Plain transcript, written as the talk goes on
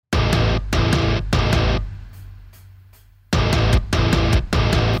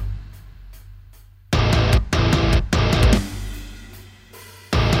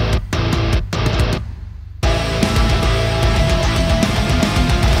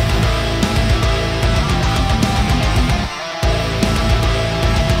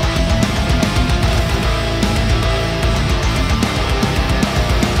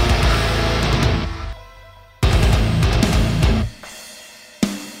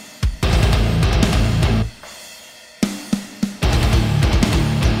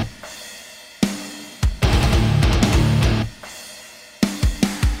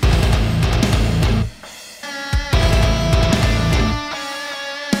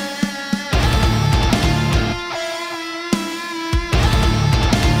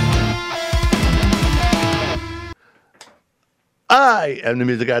I am the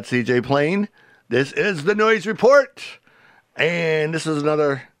Music God CJ Plain. This is the Noise Report, and this is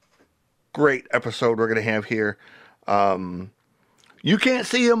another great episode we're going to have here. You can't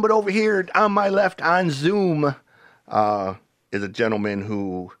see him, but over here on my left on Zoom is a gentleman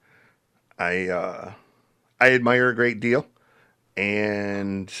who I admire a great deal,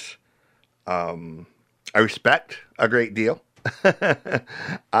 and I respect a great deal.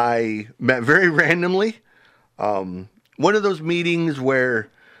 I met very randomly. One of those meetings where,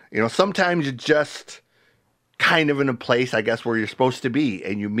 sometimes you're just kind of in a place, I guess, where you're supposed to be,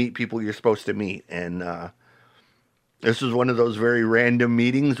 and you meet people you're supposed to meet. And this was one of those very random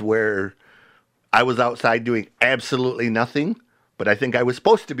meetings where I was outside doing absolutely nothing, but I think I was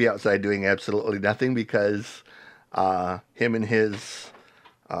supposed to be outside doing absolutely nothing because him and his,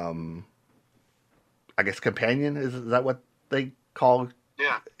 I guess, companion, is that what they call?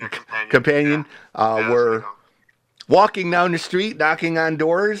 Yeah, companion, were walking down the street, knocking on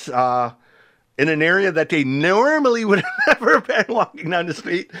doors in an area that they normally would have never been walking down the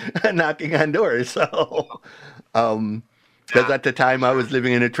street and knocking on doors. So, because at the time I was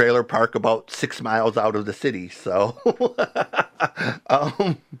living in a trailer park about 6 miles out of the city. So,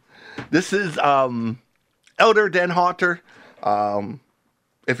 this is Elder Denhalter.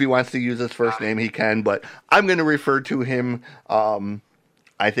 If he wants to use his first name, he can, but I'm going to refer to him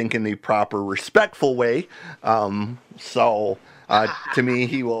I think in the proper, respectful way. To me,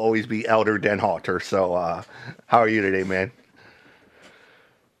 he will always be Elder Denhalter. So, how are you today, man?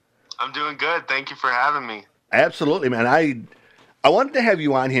 I'm doing good. Thank you for having me. Absolutely, man. I wanted to have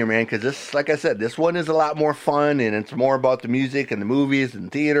you on here, man, because this, like I said, this one is a lot more fun, and it's more about the music and the movies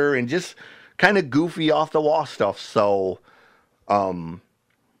and theater and just kind of goofy, off-the-wall stuff. So, I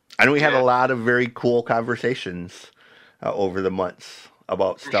know we had a lot of very cool conversations over the months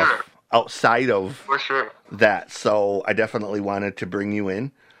about stuff outside of that. So I definitely wanted to bring you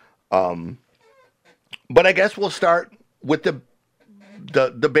in. But I guess we'll start with the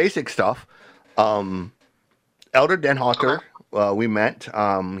basic stuff. Elder Denhalter, we met.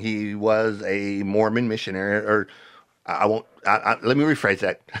 He was a Mormon missionary, or let me rephrase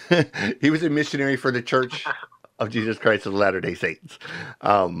that. He was a missionary for the Church of Jesus Christ of Latter-day Saints.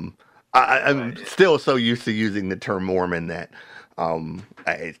 I'm still so used to using the term Mormon that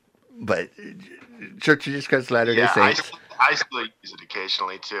but Church of Jesus Christ of Latter-day Saints. I still use it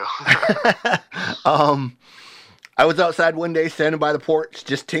occasionally too. I was outside one day standing by the porch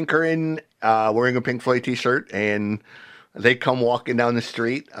just tinkering, wearing a Pink Floyd t-shirt, and they come walking down the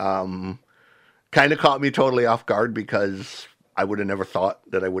street. Kind of caught me totally off guard because I would have never thought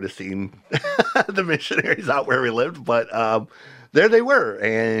that I would have seen the missionaries out where we lived, but there they were,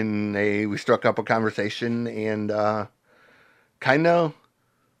 and we struck up a conversation and kind of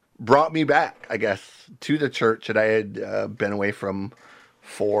brought me back, I guess, to the church that I had been away from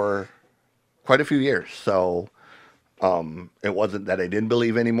for quite a few years. So it wasn't that I didn't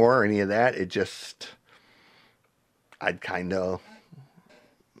believe anymore or any of that. It just, I'd kind of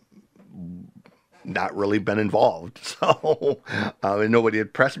not really been involved. So and nobody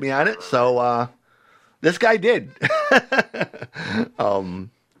had pressed me on it. So this guy did.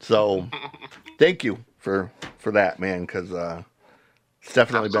 So thank you for that, man, because it's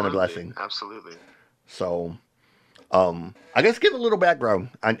definitely been a blessing. Absolutely. So I guess give a little background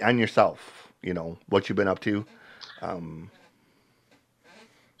on yourself, what you've been up to.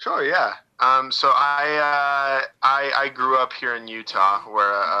 Sure, yeah. So I grew up here in Utah,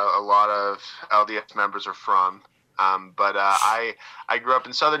 where a lot of LDS members are from. But I grew up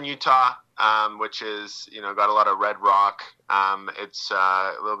in southern Utah, which is, got a lot of red rock. It's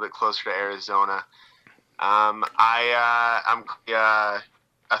a little bit closer to Arizona. I'm a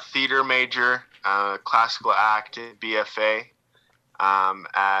theater major, classical acting, BFA,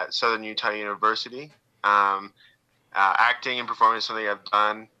 at Southern Utah University. Acting and performing is something I've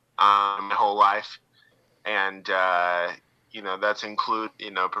done my whole life, and that's include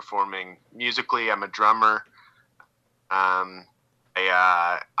performing musically. I'm a drummer. I've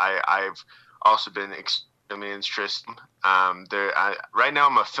also been extremely interested. Right now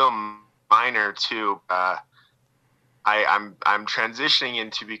I'm a film minor too. I'm transitioning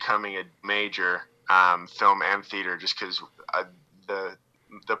into becoming a major, film and theater, just because the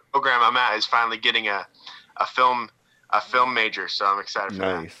program I'm at is finally getting a film major, so I'm excited for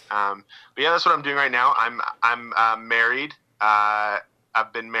that. But yeah, that's what I'm doing right now. I'm married.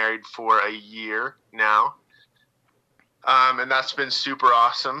 I've been married for a year now, and that's been super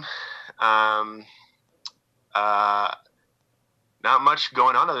awesome. Not much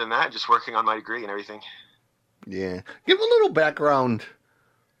going on other than that, just working on my degree and everything. Yeah. Give a little background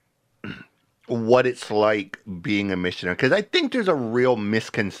what it's like being a missionary, because I think there's a real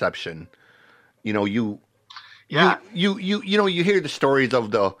misconception. You know, Yeah, you hear the stories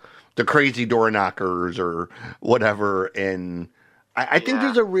of the crazy door knockers or whatever, and I think yeah,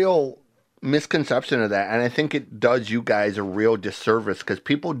 there's a real misconception of that, and I think it does you guys a real disservice because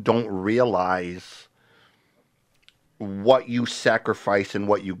people don't realize what you sacrifice and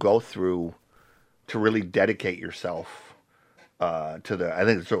what you go through to really dedicate yourself to the. I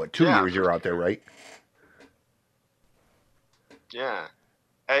think it's what 2 years yeah, for you're out there, sure. right? Yeah.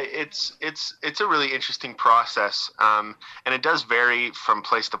 It's a really interesting process, and it does vary from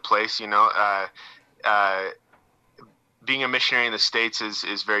place to place. Uh, being a missionary in the States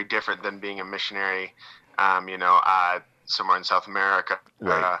is very different than being a missionary, somewhere in South America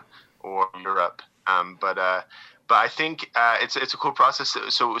Right. or Europe. But I think it's a cool process.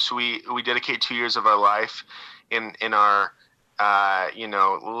 So we dedicate 2 years of our life in our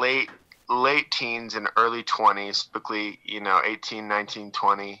late teens and early 20s, typically 18, 19,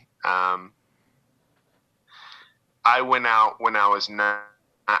 20. I went out when I was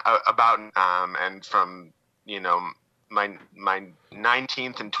about and from you know my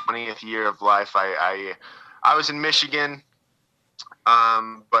 19th and 20th year of life, I was in Michigan.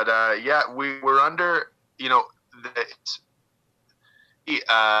 But yeah, we were under the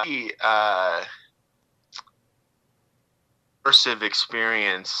immersive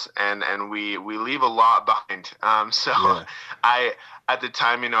experience, and we leave a lot behind. So Yeah. I at the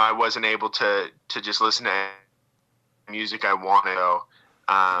time, I wasn't able to just listen to music I wanted. So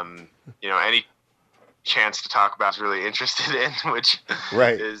any chance to talk about I was really interested in, which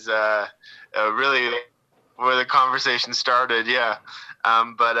Right. is really where the conversation started. Yeah.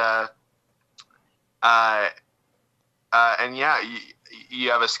 But uh, and yeah, you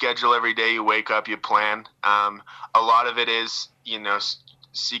have a schedule every day. You wake up, you plan. A lot of it is,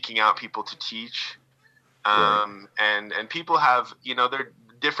 seeking out people to teach. Right. And people have, their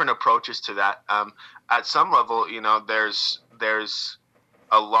different approaches to that. At some level, there's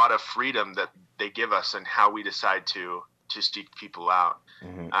a lot of freedom that they give us and how we decide to seek people out.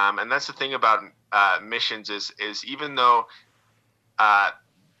 Hmm. And that's the thing about missions is even though uh,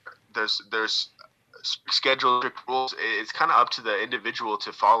 there's scheduled rules, it's kind of up to the individual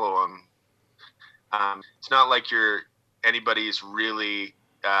to follow them. It's not like anybody's really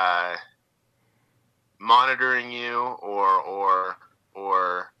monitoring you or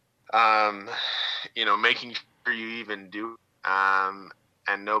making sure you even do it.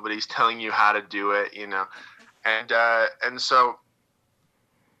 And nobody's telling you how to do it, and so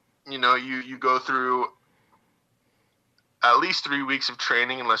you go through at least 3 weeks of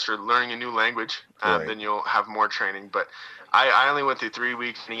training. Unless you're learning a new language, Right. then you'll have more training. But I only went through 3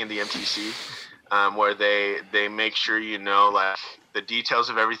 weeks in the MTC, where they make sure like the details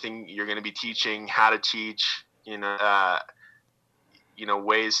of everything you're going to be teaching, how to teach,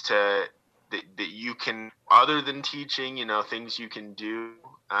 ways that you can, other than teaching, things you can do,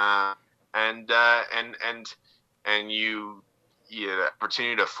 and you have the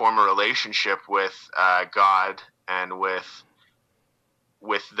opportunity to form a relationship with God and with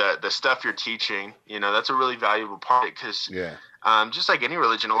the stuff you're teaching. That's a really valuable part, because Yeah. just like any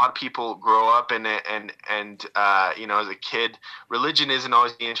religion, a lot of people grow up in it, and as a kid, religion isn't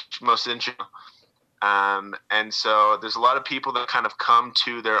always the most interesting. And so there's a lot of people that kind of come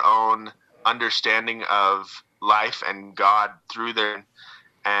to their own understanding of life and God through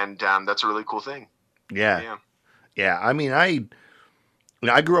and that's a really cool thing. Yeah. Yeah. Yeah. I mean, I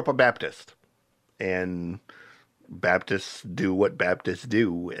grew up a Baptist, and Baptists do what Baptists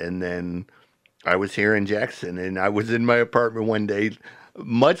do, and then I was here in Jackson, and I was in my apartment one day,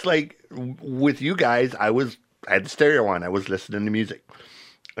 much like with you guys. I had the stereo on. I was listening to music,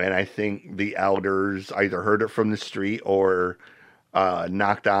 and I think the elders either heard it from the street or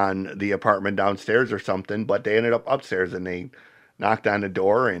knocked on the apartment downstairs or something. But they ended up upstairs, and they knocked on the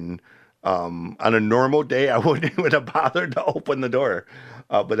door. And on a normal day, I wouldn't even have bothered to open the door.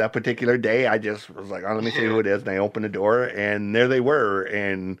 But that particular day, I just was like, "Oh, let me see who Yeah. it is." And I opened the door, and there they were.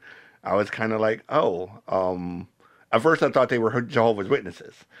 And I was kind of like, "Oh." At first, I thought they were Jehovah's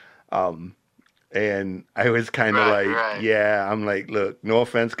Witnesses. Um, and I was kind of Right. like, Right. yeah, I'm like, look, no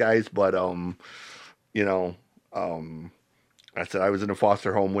offense, guys, but you know, um, I said I was in a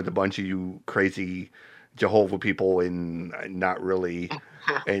foster home with a bunch of you crazy Jehovah people, and not really.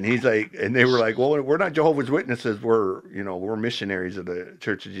 And he's like, and they were like, well, we're not Jehovah's Witnesses. We're missionaries of the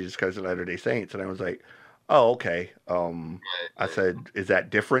Church of Jesus Christ of Latter-day Saints. And I was like, oh, okay. I said, is that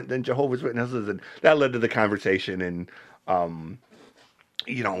different than Jehovah's Witnesses? And that led to the conversation. And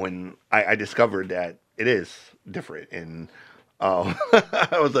when I discovered that it is different. And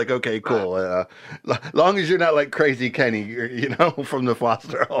I was like, okay, cool. Long as you're not like Crazy Kenny, from the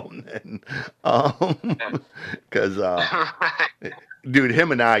foster home, then, because, Right. dude,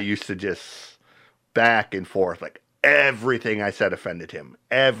 him and I used to just back and forth, like everything I said offended him.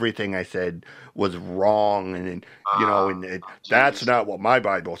 Everything I said was wrong, and that's Jeez. not what my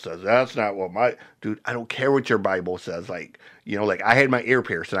Bible says. That's not what my dude. I don't care what your Bible says. Like, like I had my ear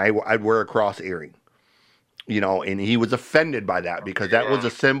pierced, and I'd wear a cross earring. And he was offended by that because that was Yeah.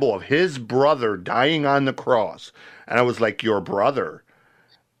 a symbol of his brother dying on the cross. And I was like, your brother?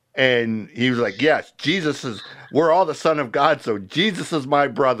 And he was like, yes, we're all the son of God, so Jesus is my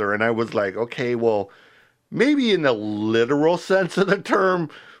brother. And I was like, okay, well, maybe in the literal sense of the term,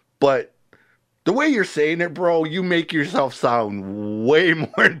 but the way you're saying it, bro, you make yourself sound way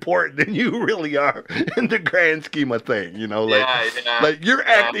more important than you really are in the grand scheme of things. Yeah. Yeah. Like you're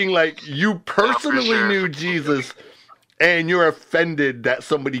Yeah. acting like you No, for personally sure. knew Jesus and you're offended that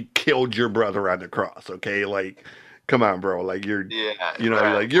somebody killed your brother on the cross. Okay, like, come on, bro. Like Yeah.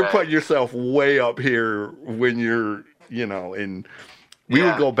 Right. like you're Right. putting yourself way up here when you're, and we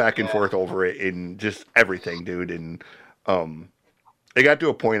would Yeah. go back and Yeah. forth over it and just everything, dude. And it got to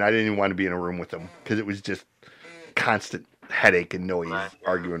a point I didn't even want to be in a room with him because it was just constant headache and noise Right.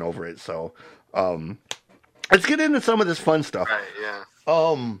 arguing over it. So, let's get into some of this fun stuff. Right. Yeah.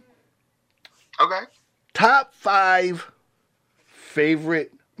 Um, Okay. top 5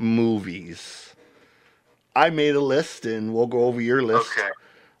 favorite movies. I made a list, and we'll go over your list. Okay.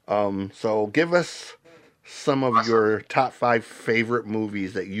 So give us some of your top 5 favorite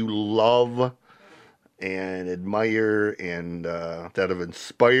movies that you love and admire, and that have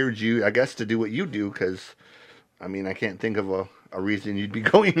inspired you, I guess, to do what you do. Because I can't think of a reason you'd be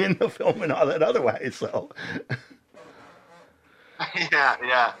going into film and all that otherwise. So, Yeah.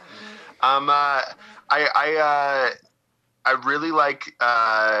 Yeah. I really like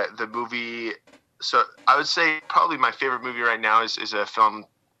the movie. So I would say probably my favorite movie right now is a film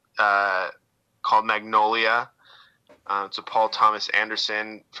called Magnolia. It's a Paul Thomas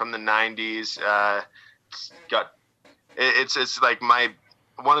Anderson from the '90s. It's like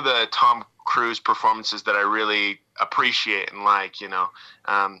one of the Tom Cruise performances that I really appreciate and like.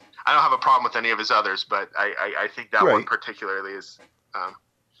 I don't have a problem with any of his others, but I think that one Right. particularly is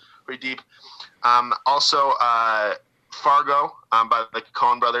pretty deep. Also, Fargo by the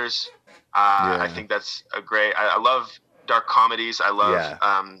Coen brothers. I think that's a great. I love dark comedies. I love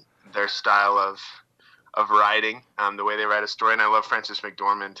their style of writing, the way they write a story, and I love Frances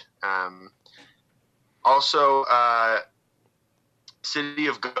McDormand. Also, City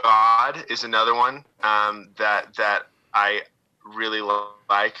of God is another one that I really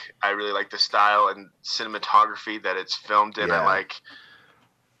like. I really like the style and cinematography that it's filmed in. I like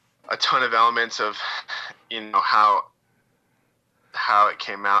a ton of elements of how it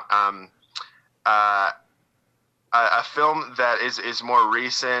came out. A film that is more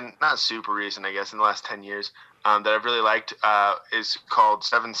recent, not super recent, I guess, in the last 10 years, that I've really liked is called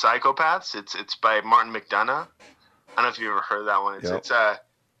Seven Psychopaths. It's by Martin McDonagh. I don't know if you've ever heard of that one. It's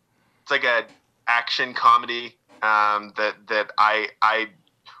like a action comedy that I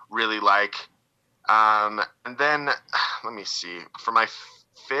really like. And then let me see. For my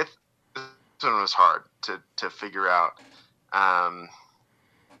fifth, this one was hard to figure out.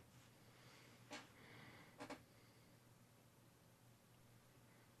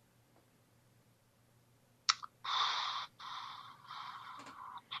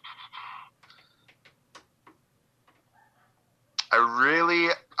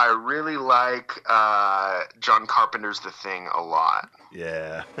 I really like John Carpenter's The Thing a lot.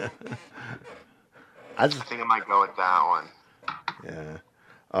 Yeah. I think I might go with that one. Yeah.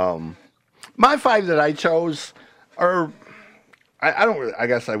 My 5 that I chose are, I don't really, I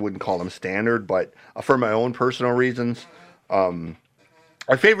guess I wouldn't call them standard, but for my own personal reasons, my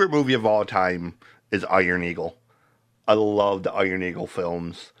favorite movie of all time is Iron Eagle. I love the Iron Eagle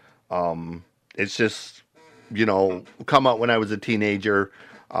films. It's just, come out when I was a teenager.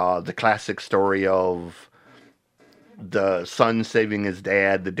 The classic story of the son saving his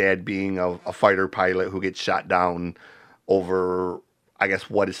dad, the dad being a fighter pilot who gets shot down over, I guess,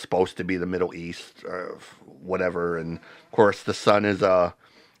 what is supposed to be the Middle East or whatever. And of course, the son is a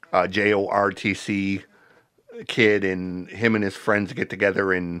JORTC kid, and him and his friends get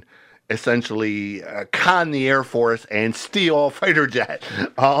together and essentially con the Air Force and steal a fighter jet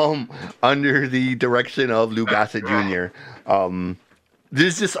under the direction of Lou Gossett Jr.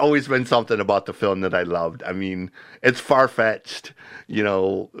 There's just always been something about the film that I loved. I mean, it's far-fetched,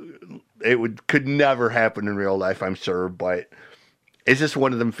 it could never happen in real life, I'm sure, but it's just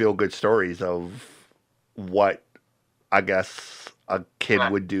one of them feel-good stories of what I guess a kid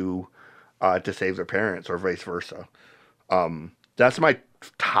would do to save their parents, or vice versa. That's my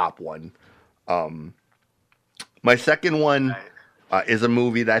top one. Um, my second one is a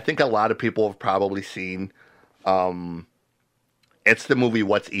movie that I think a lot of people have probably seen. It's the movie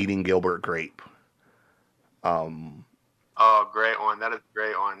What's Eating Gilbert Grape. Oh, great one. That is a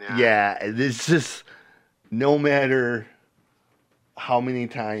great one. Yeah. Yeah, it's just no matter how many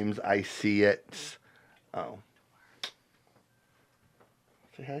times I see it. Oh,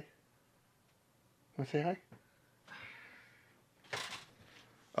 say hi. Want to say hi?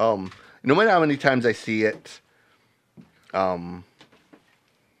 No matter how many times I see it,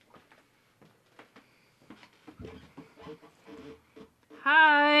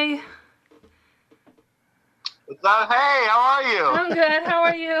 Hi. What's up? Hey, how are you? I'm good. How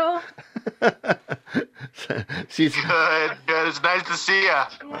are you? she's Good. Good. It's nice to see you.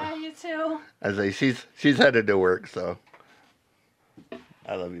 Yeah, you too. I say she's headed to work, so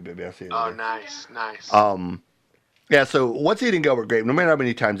I love you, baby. I'll see you later. Oh, nice, nice. Yeah. So What's Eating Gilbert Grape? No matter how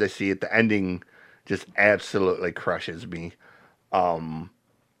many times I see it, the ending just absolutely crushes me.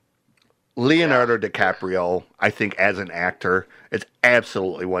 Leonardo DiCaprio, I think, as an actor, it's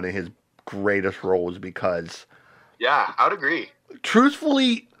absolutely one of his greatest roles because, Yeah, I would agree.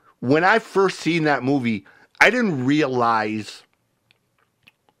 truthfully, when I first seen that movie, I didn't realize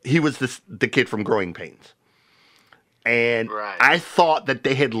he was the kid from Growing Pains. And Right. I thought that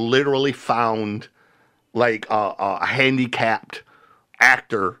they had literally found like a handicapped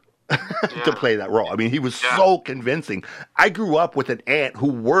actor to play that role. I mean, he was so convincing. I grew up with an aunt who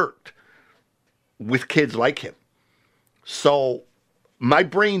worked with kids like him. So my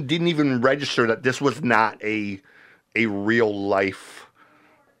brain didn't even register that this was not a real life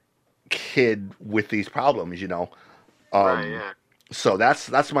kid with these problems, you know. Right, yeah. So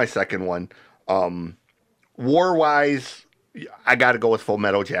that's my second one. War wise, I got to go with Full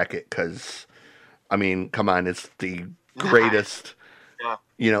Metal Jacket because, I mean, come on, it's the greatest. Yeah.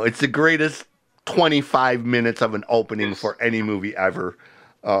 You know, it's the greatest 25 minutes of an opening for any movie ever.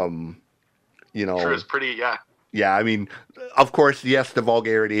 You know, Sure, it's pretty, yeah. Yeah, I mean, of course, yes, the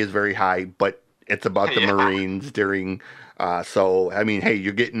vulgarity is very high, but it's about the Marines during. So, I mean, hey,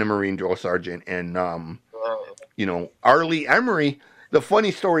 you're getting a Marine drill sergeant, and you know, Arlie Emery. The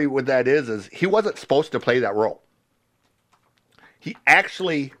funny story with that is he wasn't supposed to play that role. He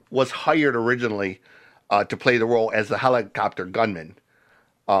actually was hired originally to play the role as the helicopter gunman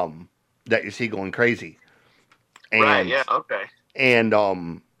that you see going crazy. And, Right, yeah, okay.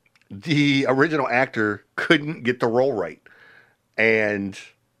 And the original actor couldn't get the role right. And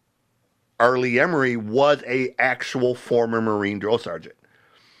Arlie Emery was a actual former Marine drill sergeant.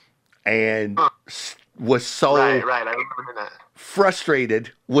 And was so Right, I remember that.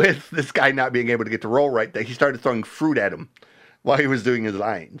 frustrated with this guy not being able to get the role right that he started throwing fruit at him while he was doing his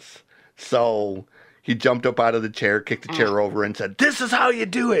lines. So he jumped up out of the chair, kicked the chair over, and said, "This is how you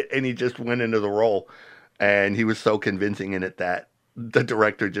do it." And he just went into the role. And he was so convincing in it that the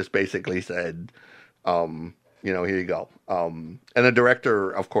director just basically said, you know, here you go. And the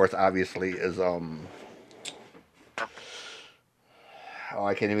director, of course, obviously is, I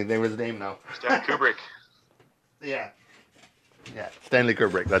can't even think of his name now. Stanley Kubrick. Yeah, Stanley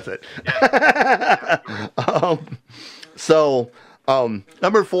Kubrick, that's it.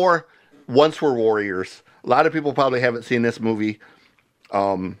 Number 4, Once Were Warriors. A lot of people probably haven't seen this movie.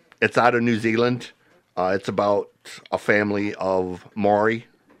 It's out of New Zealand. It's about a family of Maori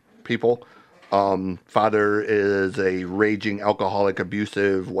people. Father is a raging alcoholic,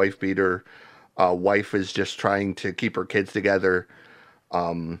 abusive wife beater. Wife is just trying to keep her kids together.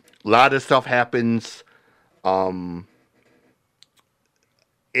 A lot of stuff happens.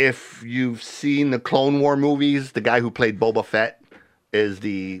 If you've seen the Clone War movies, the guy who played Boba Fett is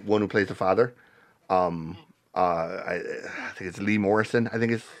the one who plays the father. I think it's Lee Morrison, I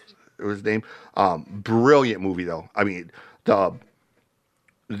think is his name. Brilliant movie, though. I mean,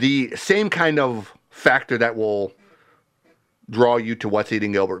 the same kind of factor that will draw you to What's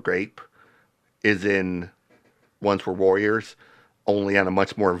Eating Gilbert Grape is in Once Were Warriors, only on a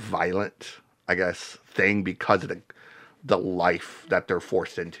much more violent, I guess, thing because of the life that they're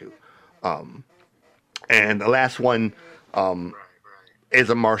forced into. And the last one is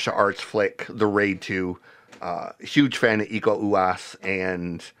a martial arts flick, The Raid 2. Huge fan of Iko Uwais,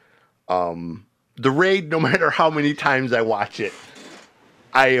 and The Raid, no matter how many times I watch it,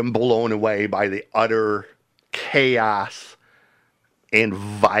 I am blown away by the utter chaos and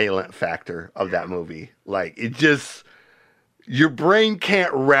violent factor of that movie. Like, it just, your brain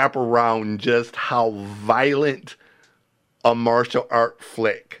can't wrap around just how violent a martial art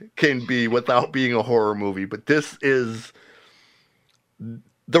flick can be without being a horror movie. But this is...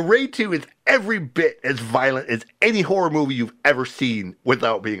 The Raid 2 is every bit as violent as any horror movie you've ever seen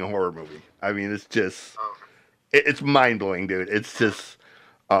without being a horror movie. I mean, it's just... It's mind-blowing, dude. It's just...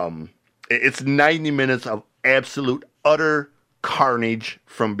 It's 90 minutes of absolute, utter carnage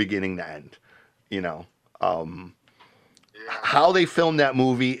from beginning to end. You know, how they filmed that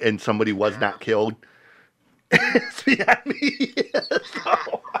movie and somebody was not killed, it's beyond me. Yeah,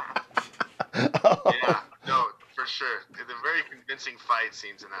 no, for sure. The very convincing fight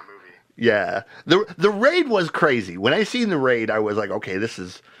scenes in that movie. Yeah, the Raid was crazy. When I seen the Raid, I was like, okay, this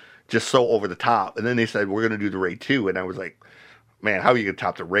is just so over the top. And then they said we're gonna do the Raid 2, and I was like, man, how are you gonna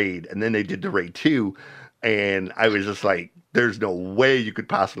top the Raid? And then they did the Raid 2, and I was just like, there's no way you could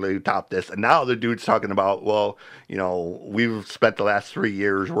possibly top this. And now the dude's talking about, well, you know, we've spent the last 3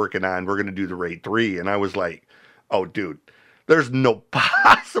 years working on, we're going to do the Raid 3. And I was like, oh, dude, there's no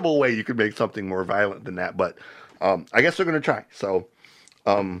possible way you could make something more violent than that. But I guess they're going to try. So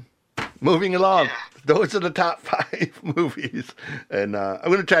moving along, those are the top 5 movies. And I'm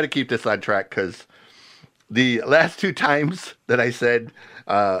going to try to keep this on track because the last 2 times that I said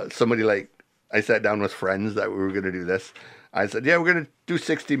I sat down with friends that we were going to do this. I said, yeah, we're going to do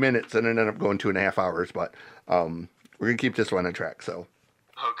 60 minutes, and it ended up going 2.5 hours, but we're going to keep this one on track. So,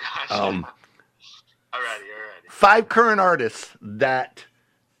 oh, gosh. Alrighty. 5 current artists that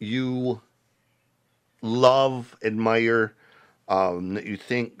you love, admire, that you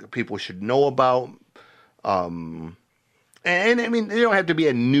think people should know about. And, I mean, they don't have to be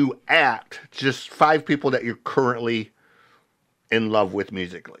a new act, just 5 people that you're currently in love with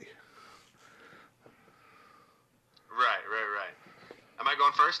musically. Right. Am I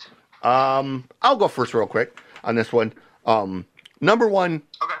going first? I'll go first real quick on this one. Number 1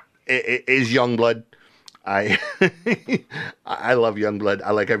 is Youngblood. I I love Youngblood.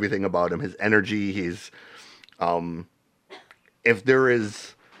 I like everything about him. His energy. He's if there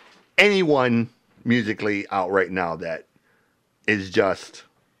is anyone musically out right now that is just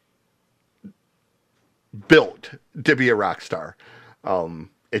built to be a rock star,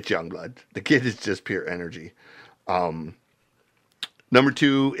 it's Youngblood. The kid is just pure energy. Number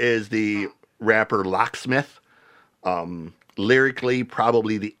 2 is the rapper Locksmith. Lyrically,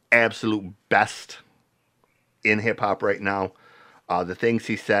 probably the absolute best in hip-hop right now. The things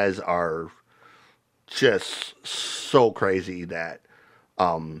he says are just so crazy that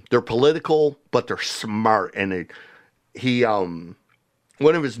they're political, but they're smart. And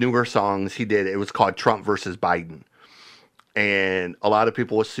one of his newer songs he did, it was called Trump versus Biden. And a lot of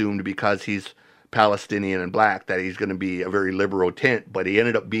people assumed because he's Palestinian and black that he's going to be a very liberal tint, but he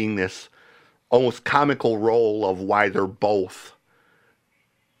ended up being this almost comical role of why they're both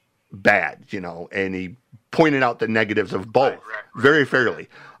bad, you know, and he pointed out the negatives of both very fairly.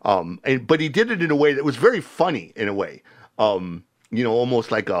 But he did it in a way that was very funny in a way, you know,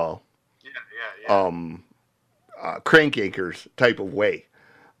 almost like a Crank Acres type of way.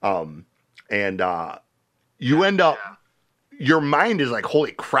 You end up, your mind is like,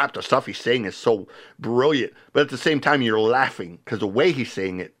 holy crap, the stuff he's saying is so brilliant. But at the same time, you're laughing because the way he's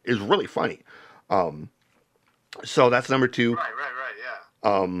saying it is really funny. So that's number 2.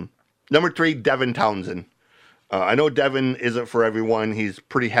 Right, Number 3, Devin Townsend. I know Devin isn't for everyone. He's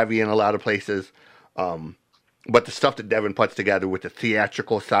pretty heavy in a lot of places. But the stuff that Devin puts together with the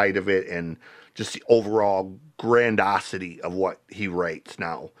theatrical side of it and just the overall grandiosity of what he writes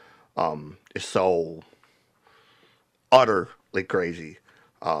now is so utterly crazy.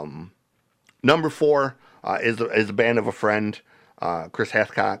 Number 4 is a band of a friend, Chris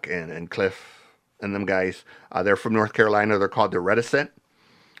Hathcock and Cliff and them guys. They're from North Carolina. They're called The Reticent.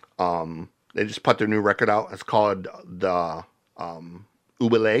 They just put their new record out. It's called the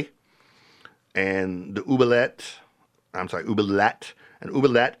Oubliette. And the Oubliette. And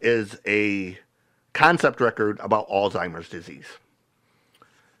Oubliette is a concept record about Alzheimer's disease.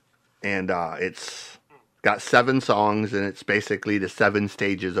 And it's got 7 songs, and it's basically the 7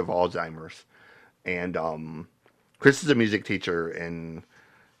 stages of Alzheimer's. And Chris is a music teacher, and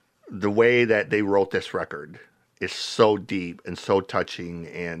the way that they wrote this record is so deep and so touching.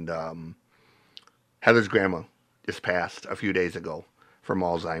 And Heather's grandma just passed a few days ago from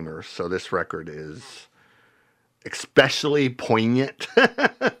Alzheimer's, so this record is especially poignant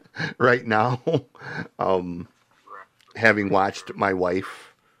right now. Having watched my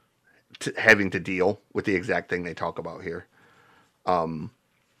wife having to deal with the exact thing they talk about here. And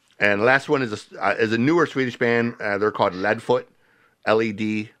the last one is a newer Swedish band. They're called Leadfoot,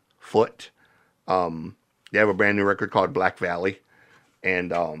 LED Foot. They have a brand new record called Black Valley.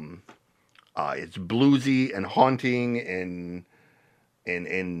 And It's bluesy and haunting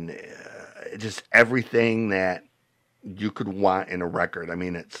and just everything that you could want in a record. I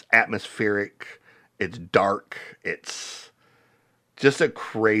mean, it's atmospheric, it's dark, it's just a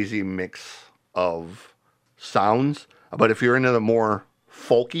crazy mix of sounds. But if you're into the more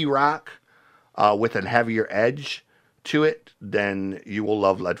folky rock with a heavier edge to it, then you will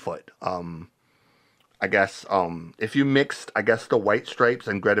love Leadfoot. I guess if you mixed, I guess the White Stripes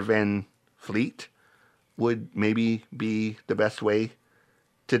and Greta Van Fleet would maybe be the best way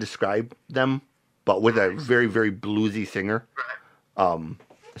to describe them, but with a very, very bluesy singer. But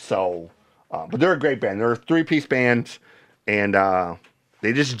they're a great band. They're a 3-piece band, and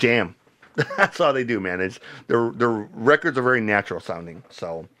they just jam. That's all they do, man. Their records are very natural sounding.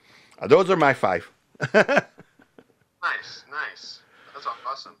 So those are my 5. Nice. That's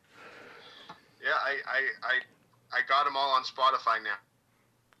awesome. Yeah, I got them all on Spotify now,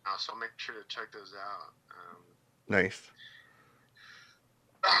 so I'll make sure to check those out. Nice.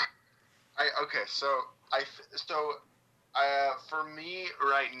 For me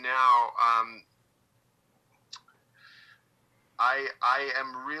right now, I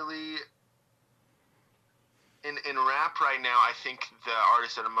am really in rap right now. I think the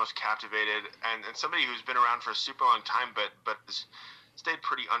artist that I'm most captivated, and somebody who's been around for a super long time, but has stayed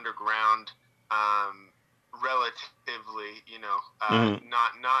pretty underground, relatively,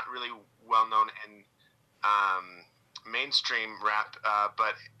 not really well known in mainstream rap,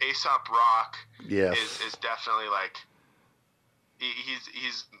 but Aesop Rock is definitely like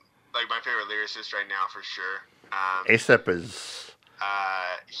he's like my favorite lyricist right now for sure. Aesop is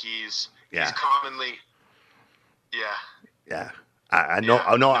he's commonly I know.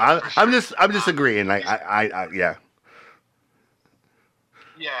 I'm just agreeing. Like I yeah.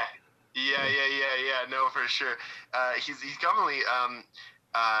 No, for sure. He's commonly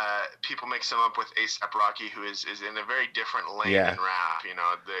people mix him up with A$AP Rocky, who is in a very different lane in rap.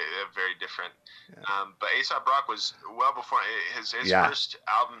 They're very different. But A$AP Rock was well before his first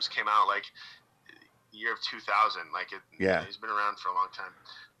albums came out, like year of 2000. He's been around for a long time.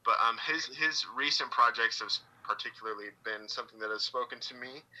 But his recent projects have particularly been something that has spoken to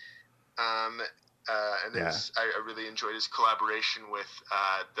me. I really enjoyed his collaboration with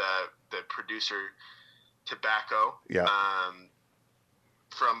the producer Tobacco.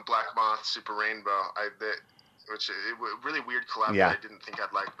 From Black Moth, Super Rainbow. Which a really weird collab that I didn't think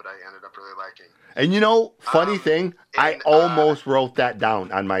I'd like, but I ended up really liking. And funny thing, I almost wrote that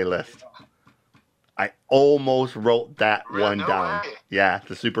down on my list. I almost wrote that one down. Way. Yeah,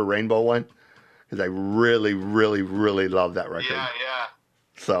 the Super Rainbow one, because I really, really, really love that record. Yeah.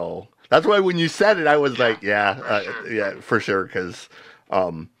 So that's why when you said it, I was like, for sure, because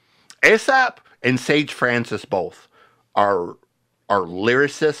A$AP and Sage Francis both are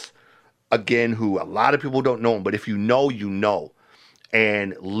lyricists, again, who a lot of people don't know them, but if you know, you know.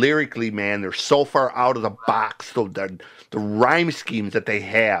 And lyrically, man, they're so far out of the box. So the rhyme schemes that they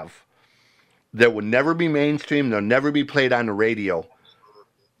have that will never be mainstream, they'll never be played on the radio.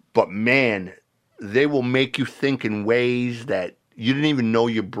 But man, they will make you think in ways that you didn't even know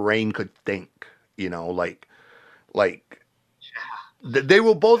your brain could think. They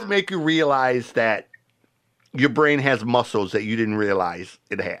will both make you realize that your brain has muscles that you didn't realize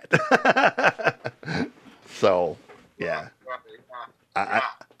it had. So, yeah. I'm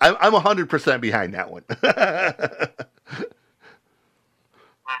 100% behind that one.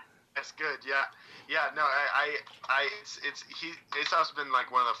 That's good. Yeah. No, A$AP's been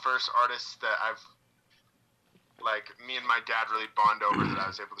like one of the first artists that me and my dad really bond over, that I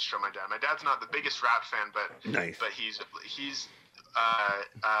was able to show my dad. My dad's not the biggest rap fan, but nice. But he's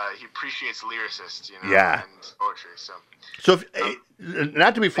he appreciates lyricists, and poetry. So if,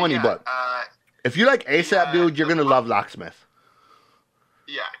 not to be funny, but if you like A$AP, dude, you're gonna love Locksmith.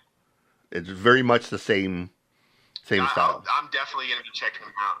 Yeah, it's very much the same style. I'm definitely gonna be checking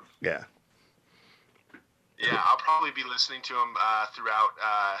him out. Yeah. Yeah, I'll probably be listening to him throughout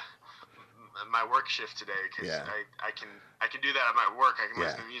my work shift today, because I can do that at my work. I can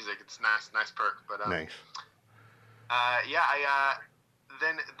listen to music. It's nice perk. But nice.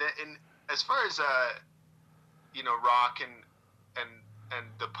 Then as far as rock and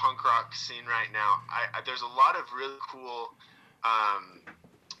the punk rock scene right now, there's a lot of really cool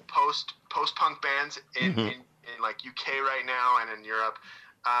post punk bands in like UK right now and in Europe.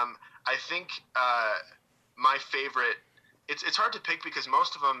 I think my favorite. It's hard to pick because some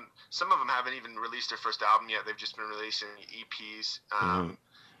of them haven't even released their first album yet. They've just been releasing EPs.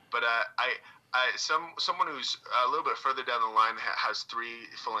 But someone who's a little bit further down the line has 3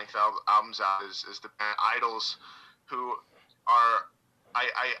 full-length albums out is the band Idols, who are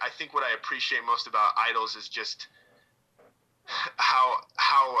I think what I appreciate most about Idols is just how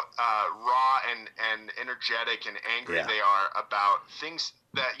raw and energetic and angry Yeah. they are about things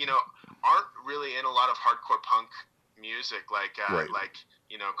that aren't really in a lot of hardcore punk music, like Right.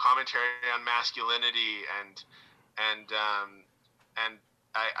 commentary on masculinity and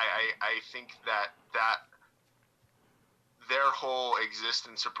I think that their whole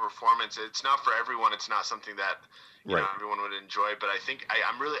existence or performance, it's not for everyone. It's not something that Right. everyone would enjoy, but I think I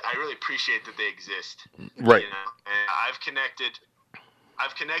really appreciate that they exist. Right. And I've connected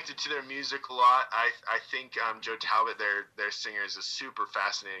to their music a lot. I think Joe Talbot, their singer, is a super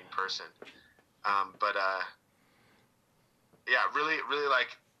fascinating person. Yeah, really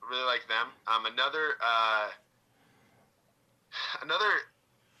like them. Another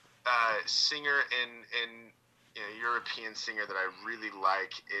singer in European singer that I really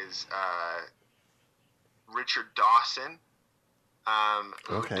like is Richard Dawson,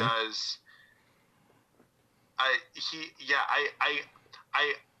 who does. I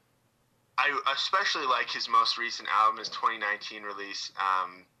especially like his most recent album, his 2019 release.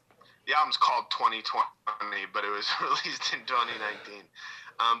 The album's called 2020, but it was released in 2019.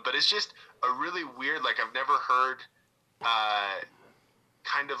 But it's just a really weird, like I've never heard,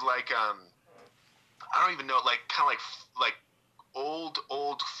 kind of like I don't even know, like kind of like old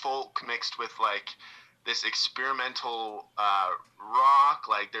folk mixed with like this experimental rock.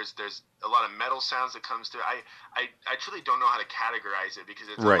 Like there's a lot of metal sounds that comes through. I truly don't know how to categorize it because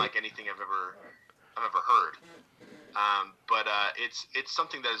it's unlike anything I've ever heard. But it's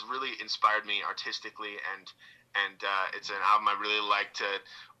something that has really inspired me artistically, and it's an album I really like to.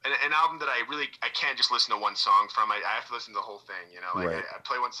 An album that I can't just listen to one song from. I have to listen to the whole thing. I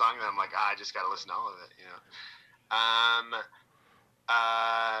play one song and then I'm like, I just got to listen to all of it.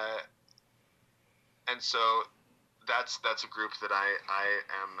 And so that's a group that I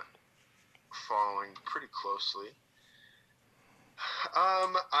am following pretty closely.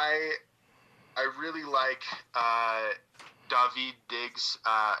 I really like David Diggs'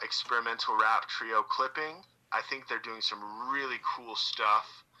 experimental rap trio Clipping. I think they're doing some really cool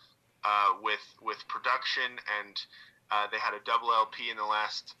stuff with production, and they had a double LP in the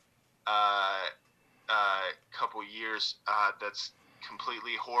last couple years that's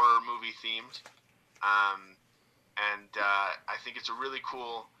completely horror movie themed, and I think it's a really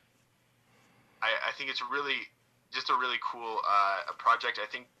cool. I think it's just a really cool project. I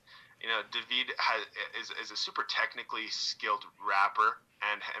think David is a super technically skilled rapper,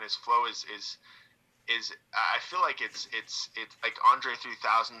 and his flow is I feel like it's like Andre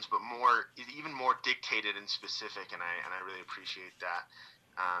 3000's, but even more dictated and specific, and I really appreciate that.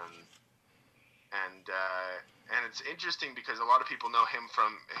 And it's interesting because a lot of people know him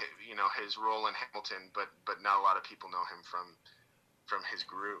from his role in Hamilton, but not a lot of people know him from his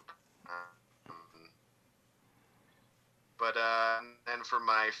group. And for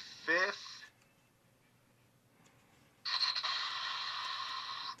my fifth.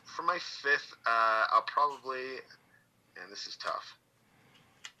 I'll probably, and this is tough.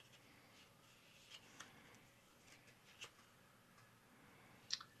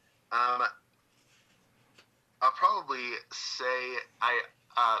 I'll probably say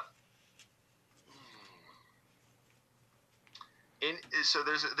so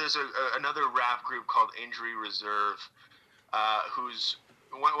there's another rap group called Injury Reserve, who's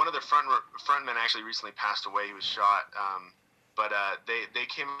one of their frontmen actually recently passed away. He was shot. But they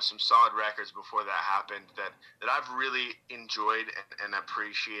came up with some solid records before that happened that I've really enjoyed and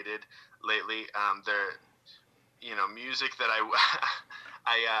appreciated lately. They're music that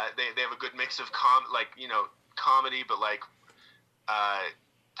they have a good mix of comedy, but like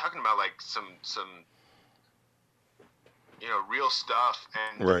talking about like some real stuff,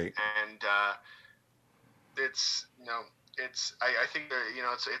 and it's I think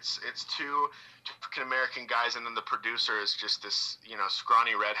it's two African American guys, and then the producer is just this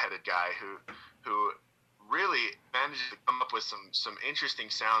scrawny redheaded guy who really manages to come up with some interesting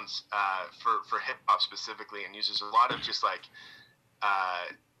sounds for hip hop specifically, and uses a lot of just like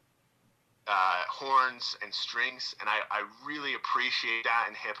horns and strings, and I really appreciate that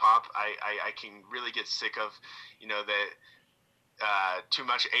in hip hop. I can really get sick of too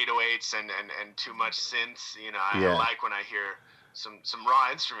much 808s and too much synths. I like when I hear some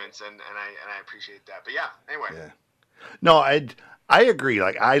raw instruments, and I appreciate that. But yeah, anyway. Yeah. No, I agree.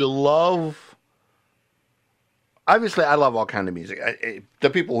 Like I love all kinds of music. The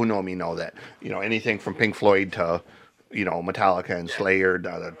people who know me know that. Anything from Pink Floyd to Metallica and Slayer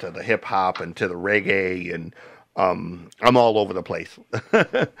to the hip hop and to the reggae, and I'm all over the place.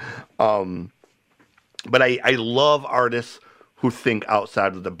 But I love artists who think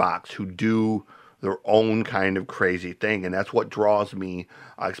outside of the box, who do their own kind of crazy thing. And that's what draws me,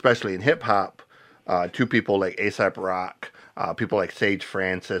 especially in hip hop, to people like A$AP Rock, people like Sage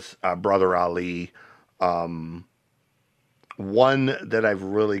Francis, Brother Ali. One that I've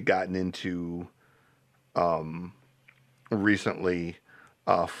really gotten into recently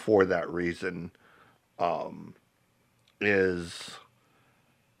for that reason is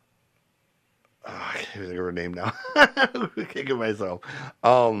I can't even think of her name now. I can't get myself.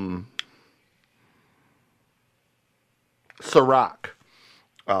 Ciroc.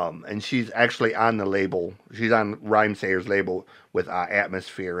 And she's actually on the label. She's on Rhymesayer's label with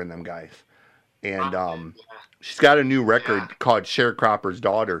Atmosphere and them guys. And she's got a new record called Sharecropper's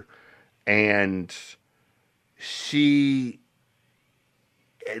Daughter. And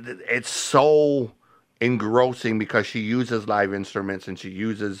it's so engrossing because she uses live instruments and she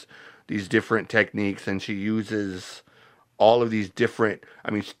uses these different techniques and she uses all of these different,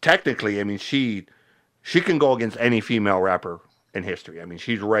 technically, she can go against any female rapper in history.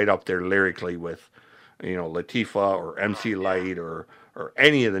 She's right up there lyrically with, Latifah or MC Lyte or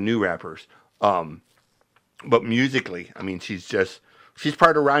any of the new rappers. But musically, she's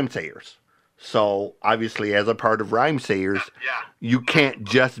part of Rhymesayers. So obviously as a part of Rhymesayers, you can't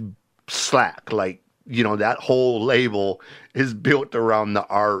just slack. Like, that whole label is built around the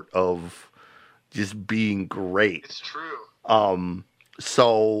art of just being great. It's true.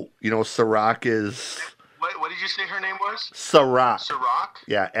 So, Ciroc is... What did you say her name was? Ciroc. Ciroc?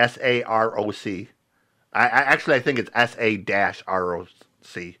 Yeah, Saroc. I think it's SA-ROC.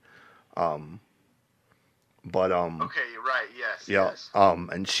 But okay, you're right. Yes. yeah. Yes.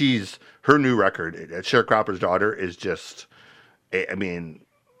 And her new record, Sharecropper's Daughter, is just, it'll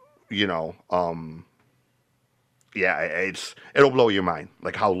blow your mind,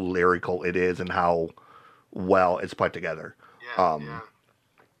 like how lyrical it is and how well it's put together. Yeah.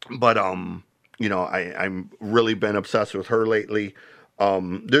 But I'm really been obsessed with her lately.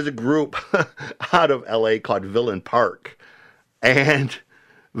 There's a group out of LA called Villain Park, and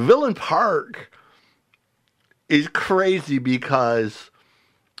Villain Park is crazy because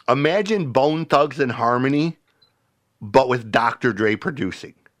imagine Bone Thugs and Harmony, but with Dr. Dre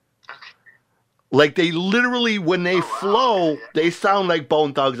producing. Like, they literally, when they flow, they sound like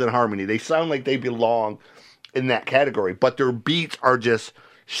Bone Thugs and Harmony. They sound like they belong in that category, but their beats are just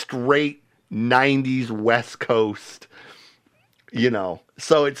straight 90s West Coast,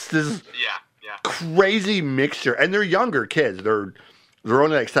 So it's this crazy mixture. And they're younger kids. They're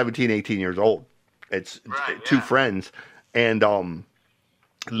only like 17, 18 years old. It's two friends. And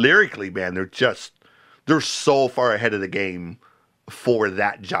lyrically, man, they're so far ahead of the game for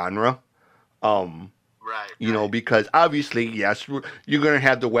that genre. Because obviously, yes, you're going to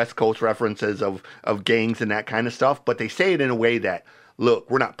have the West Coast references of gangs and that kind of stuff, but they say it in a way that, look,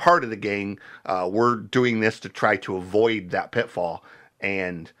 we're not part of the gang. We're doing this to try to avoid that pitfall.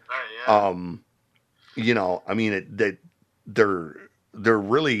 And, they're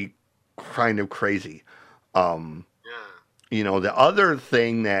really kind of crazy. The other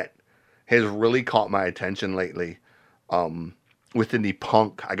thing that has really caught my attention lately, within the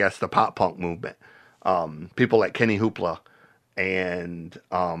punk, I guess the pop punk movement, people like Kenny Hoopla and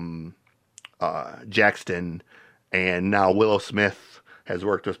Jackson, and now Willow Smith has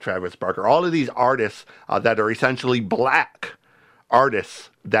worked with Travis Barker. All of these artists that are essentially black artists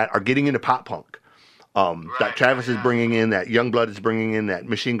that are getting into pop punk. That Travis is bringing in, that Youngblood is bringing in, that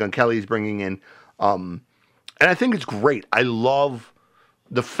Machine Gun Kelly is bringing in. And I think it's great. I love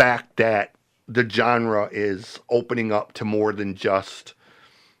the fact that the genre is opening up to more than just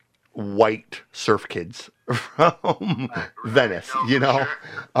white surf kids from Venice, Sure.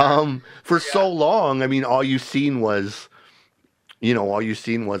 For so long, all you've seen was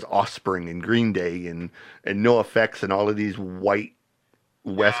Offspring and Green Day and NoFX and all of these white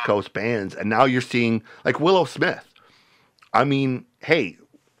West Coast bands. And now you're seeing like Willow Smith. Hey,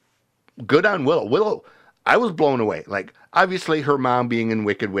 good on Willow. Willow, I was blown away. Like, obviously her mom being in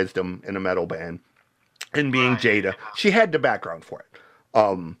Wicked Wisdom in a metal band and being Jada, she had the background for it.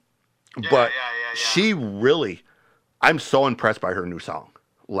 But she really, I'm so impressed by her new song.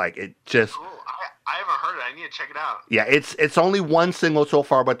 Like, it just... Cool. I haven't heard it. I need to check it out. Yeah, it's only one single so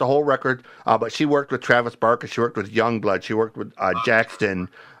far, but the whole record. But she worked with Travis Barker. She worked with Youngblood. She worked with Jackson.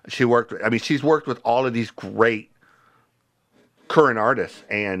 She worked with, she's worked with all of these great current artists.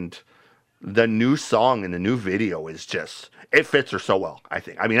 And the new song and the new video is just, it fits her so well, I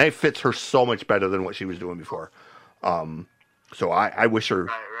think. It fits her so much better than what she was doing before. So I wish her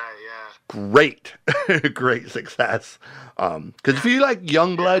great, great success. Because if you like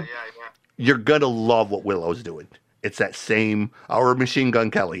Youngblood, you're going to love what Willow's doing. It's that same, or Machine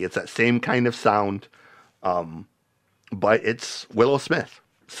Gun Kelly. It's that same kind of sound, but it's Willow Smith.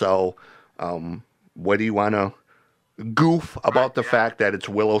 So, what do you want to goof about the fact that it's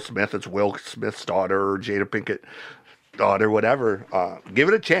Willow Smith? It's Will Smith's daughter, or Jada Pinkett daughter, whatever. Give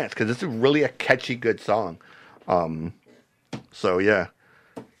it a chance because it's really a catchy, good song. So yeah.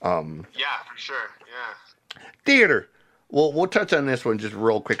 Yeah, for sure. Yeah. Theater. Well, we'll touch on this one just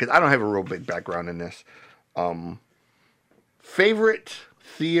real quick because I don't have a real big background in this. Favorite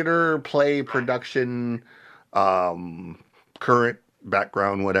theater, play, production, current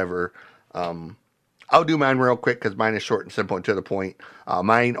background, whatever. I'll do mine real quick because mine is short and simple and to the point.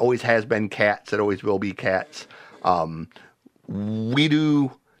 Mine always has been Cats. It always will be Cats. We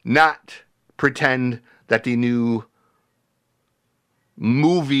do not pretend that the new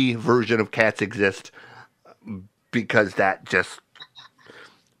movie version of Cats exists because that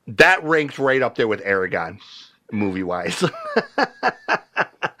ranks right up there with Aragon, movie-wise.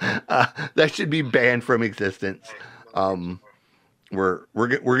 That should be banned from existence. We're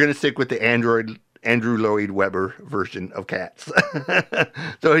gonna stick with the Andrew Lloyd Webber version of Cats.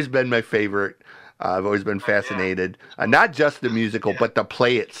 It's always been my favorite. I've always been fascinated. Not just the musical, but the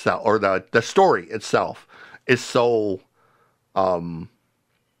play itself, or the story itself, is so.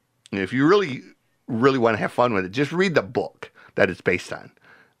 If you really want to have fun with it, just read the book that it's based on,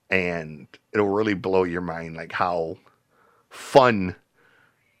 and it'll really blow your mind, like how fun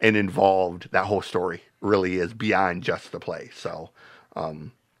and involved that whole story really is beyond just the play. So,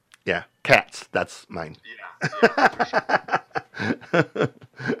 yeah, Cats. That's mine. Yeah, for sure.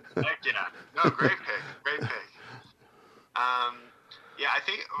 Heck yeah. No, great pick. Great pick. Yeah, I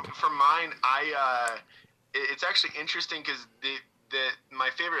think for mine, it's actually interesting because my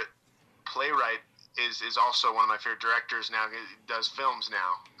favorite playwright is also one of my favorite directors now. He does films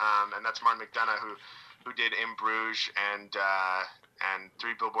now, and that's Martin McDonagh, who did In Bruges and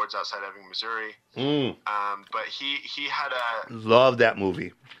Three Billboards Outside Ebbing, Missouri. But he had a love that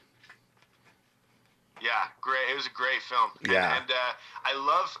movie. Yeah, great. It was a great film. Yeah, and I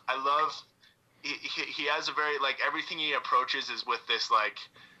love. He has a very, like, everything he approaches is with this like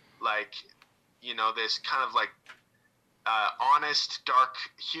this kind of like honest, dark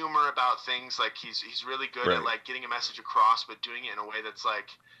humor about things. Like he's really good at like getting a message across, but doing it in a way that's like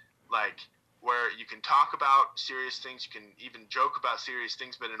where you can talk about serious things, you can even joke about serious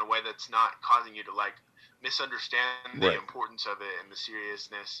things, but in a way that's not causing you to like misunderstand the importance of it and the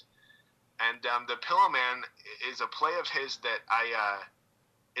seriousness. And The Pillow Man is a play of his that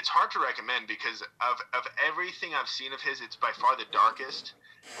it's hard to recommend because of everything I've seen of his, it's by far the darkest.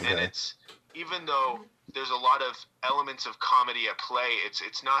 And it's, even though there's a lot of elements of comedy at play,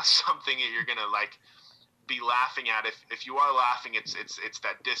 it's not something that you're gonna like be laughing at. If you are laughing, it's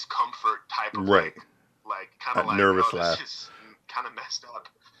that discomfort type of like kind of like nervous laugh. This is kind of messed up.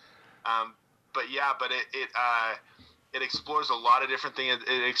 But it explores a lot of different things.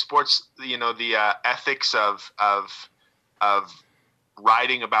 It explores the ethics of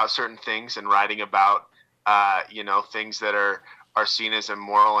writing about certain things and writing about things that are seen as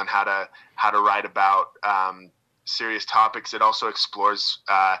immoral, and how to write about serious topics. It also explores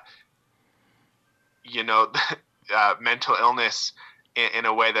mental illness in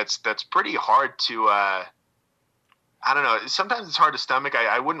a way that's pretty hard to I don't know. Sometimes it's hard to stomach.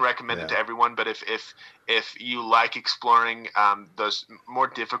 I wouldn't recommend it to everyone, but if you like exploring those more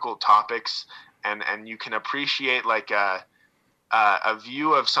difficult topics, and you can appreciate like a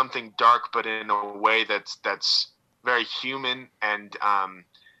view of something dark, but in a way that's very human, and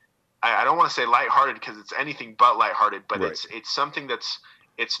I don't want to say lighthearted because it's anything but lighthearted, but it's something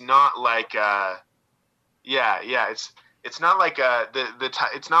it's not like it's not like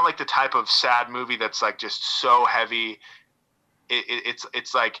it's not like the type of sad movie that's like just so heavy.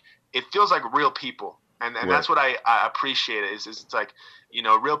 It's like, it feels like real people, and that's what I appreciate. Is it's like,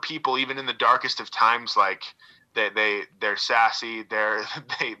 real people, even in the darkest of times, like they're sassy,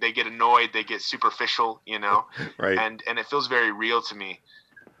 they get annoyed, they get superficial, right. And it feels very real to me.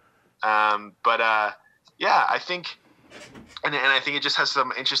 I think, and I think it just has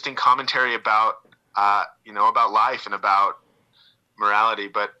some interesting commentary about about life and about morality.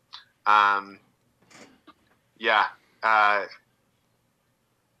 But I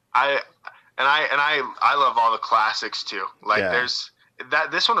love all the classics too. Like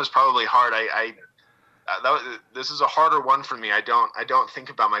this one was probably hard. This is a harder one for me. I don't think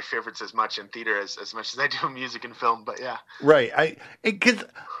about my favorites as much in theater as much as I do in music and film. But yeah, right. Because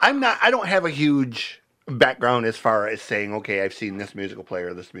I don't have a huge background as far as saying, okay, I've seen this musical play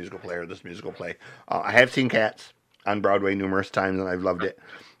or this musical play or this musical play. I have seen Cats on Broadway numerous times, and I've loved it.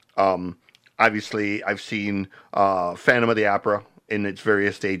 Obviously, I've seen Phantom of the Opera in its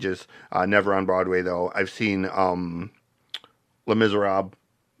various stages. Never on Broadway, though. I've seen Les Miserables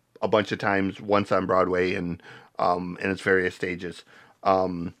a bunch of times, once on Broadway and in its various stages.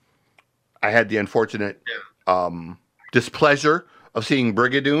 I had the unfortunate displeasure of seeing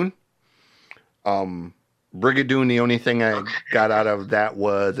Brigadoon. Brigadoon, the only thing I got out of that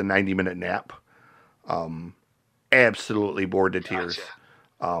was a 90-minute nap. Absolutely bored to tears.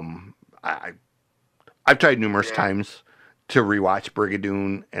 I've tried numerous times to rewatch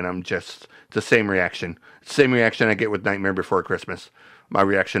Brigadoon, and I'm just the same reaction. Same reaction I get with Nightmare Before Christmas. My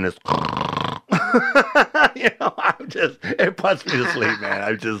reaction is, it puts me to sleep,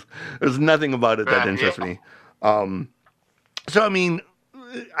 man. There's nothing about it that interests me. So I mean,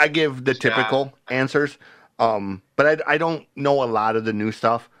 I give the typical answers, but I don't know a lot of the new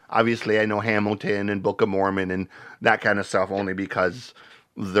stuff. Obviously, I know Hamilton and Book of Mormon and that kind of stuff only because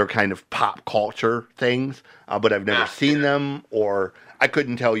they're kind of pop culture things, but I've never seen them, or I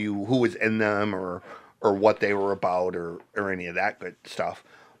couldn't tell you who was in them or what they were about or any of that good stuff.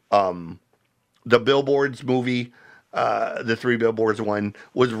 The Billboards movie, the Three Billboards one,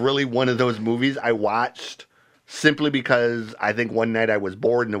 was really one of those movies I watched simply because I think one night I was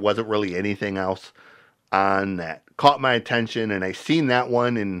bored and there wasn't really anything else on that caught my attention, and I seen that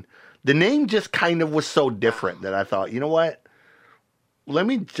one, and the name just kind of was so different that I thought, you know what? Let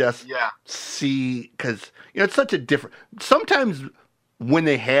me just see, because it's such a different. Sometimes when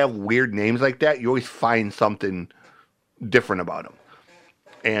they have weird names like that, you always find something different about them.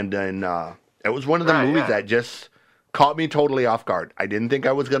 And then it was one of the movies that just caught me totally off guard. I didn't think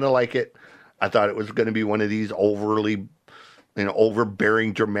I was going to like it. I thought it was going to be one of these overly,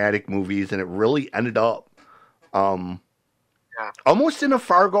 overbearing, dramatic movies, and it really ended up almost in a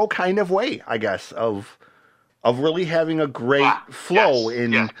Fargo kind of way, I guess, of really having a great flow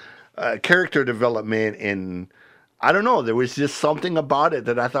in character development. And I don't know, there was just something about it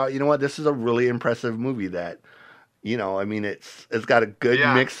that I thought, you know what, this is a really impressive movie that, it's got a good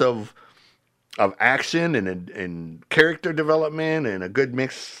mix of action and character development and a good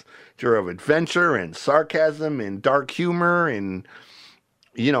mixture of adventure and sarcasm and dark humor. And,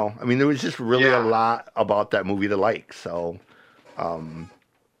 there was just really a lot about that movie to like. So,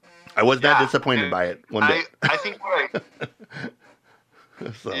 I was not disappointed by it one bit. I think what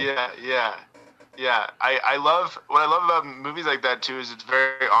So. I love what I love about movies like that too is it's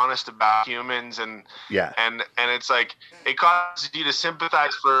very honest about humans and it's like it causes you to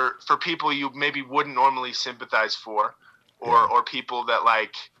sympathize for people you maybe wouldn't normally sympathize for or people that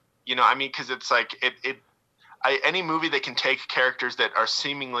because it's like any movie that can take characters that are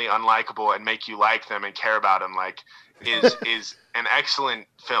seemingly unlikable and make you like them and care about them is an excellent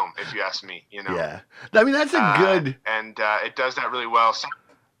film, if you ask me. Yeah, I mean that's a good and it does that really well. So,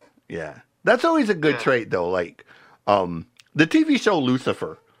 yeah, that's always a good trait though. Like the TV show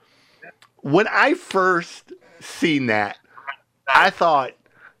Lucifer. When I first seen that, I thought,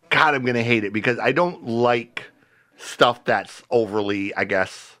 God, I'm gonna hate it because I don't like stuff that's overly, I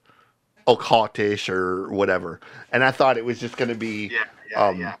guess, occultish or whatever. And I thought it was just gonna be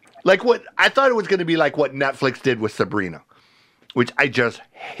like what I thought it was gonna be like what Netflix did with Sabrina, which I just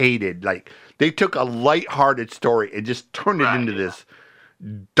hated. Like they took a lighthearted story and just turned it into this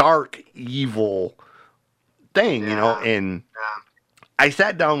dark, evil thing, and I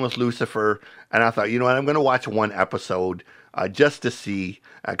sat down with Lucifer and I thought, you know what, I'm going to watch one episode just to see,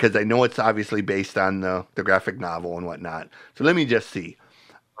 because I know it's obviously based on the graphic novel and whatnot. So let me just see.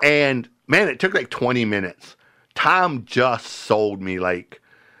 And man, it took like 20 minutes. Tom just sold me. Like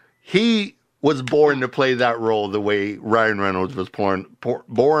he was born to play that role the way Ryan Reynolds was born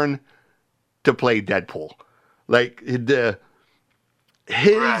to play Deadpool. Like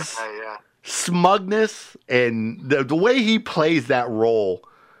his smugness and the way he plays that role,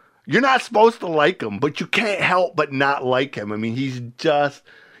 you're not supposed to like him, but you can't help but not like him. I mean, he's just,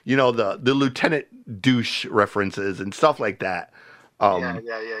 the Lieutenant douche references and stuff like that.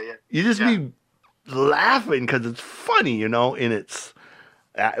 You just be laughing because it's funny, and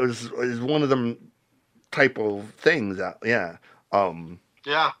it was one of them type of things.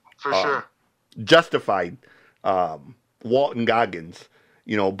 For sure. Justified. Walton Goggins.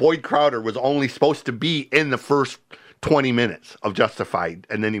 Boyd Crowder was only supposed to be in the first 20 minutes of Justified,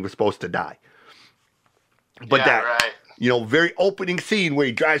 and then he was supposed to die. But very opening scene where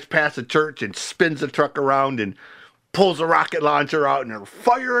he drives past a church and spins the truck around and pulls a rocket launcher out and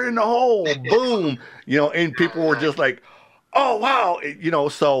fire in the hole, boom, and people were just like, oh, wow.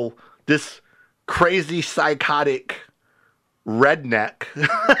 So this crazy, psychotic redneck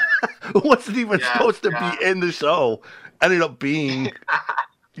who wasn't even supposed to be in the show ended up being,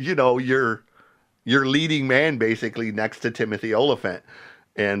 your your leading man basically next to Timothy Oliphant.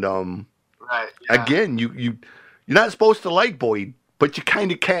 And Right. Yeah. again, you're not supposed to like Boyd, but you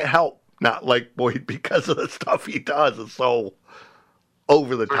kind of can't help not like Boyd because of the stuff he does. It's so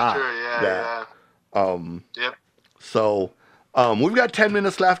over the For top. sure. Yeah. that, Yep. So we've got 10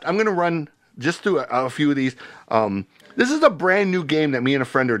 minutes left. I'm going to run just through a few of these. This is a brand new game that me and a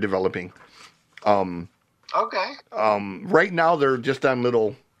friend are developing. Okay. Right now they're just on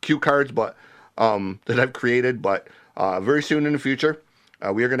little cue cards, but that I've created. But very soon in the future,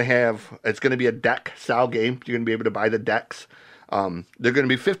 we are going to have. It's going to be a deck style game. You're going to be able to buy the decks. They're going to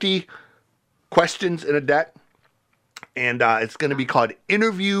be 50 questions in a deck, and it's going to be called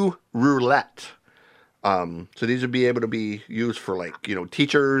Interview Roulette. So these would be able to be used for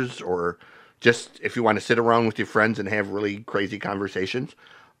teachers or just if you want to sit around with your friends and have really crazy conversations.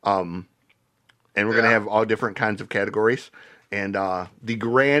 And we're going to have all different kinds of categories. And the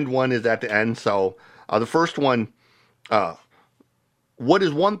grand one is at the end. So the first one, what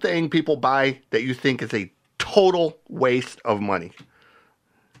is one thing people buy that you think is a total waste of money?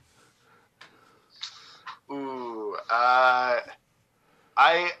 Ooh, I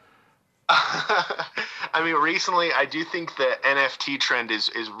mean, recently I do think the NFT trend is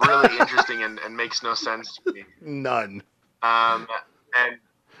really interesting and makes no sense to me. None.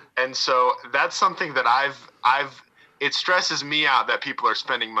 And so that's something that it stresses me out that people are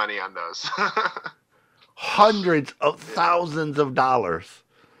spending money on those. Hundreds of thousands of dollars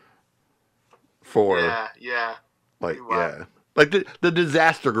for yeah. like the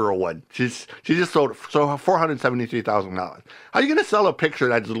Disaster Girl one. She just sold $473,000. How are you gonna sell a picture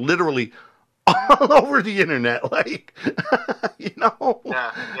that's literally all over the internet?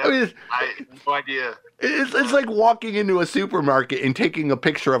 Yeah. I mean, I no idea. It's like walking into a supermarket and taking a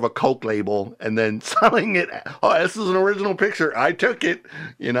picture of a Coke label and then selling it. Oh, this is an original picture. I took it.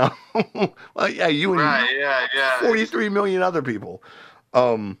 Well, yeah, you and Right, yeah. 43 million other people.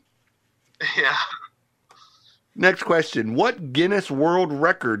 Yeah. Next question. What Guinness World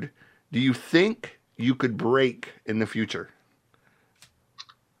Record do you think you could break in the future?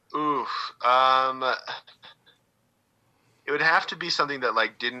 Oof. It would have to be something that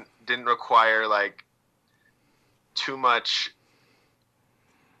didn't require too much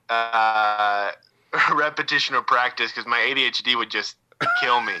repetition or practice, because my ADHD would just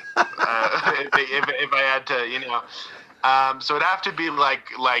kill me if I had to, so it'd have to be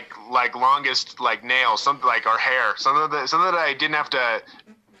like longest nails, something or hair, something that I didn't have to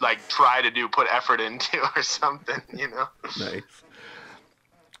try to put effort into or something, Nice.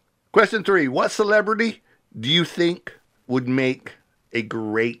 Question 3. What celebrity do you think would make a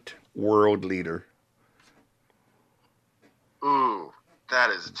great world leader? Ooh,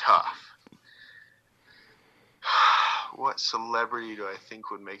 that is tough. What celebrity do I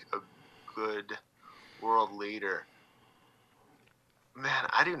think would make a good world leader? Man,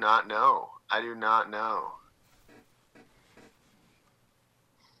 I do not know. I don't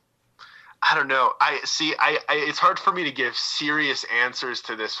know. It's hard for me to give serious answers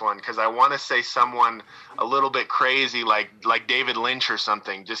to this one because I want to say someone a little bit crazy like David Lynch or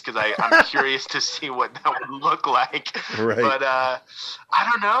something, just because I'm curious to see what that would look like. Right. But I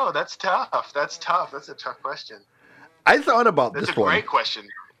don't know. That's tough. That's a tough question. I thought about this one. That's a great question.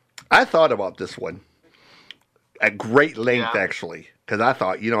 I thought about this one at great length, actually, because I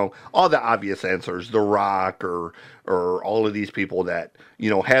thought, all the obvious answers, The Rock or all of these people that,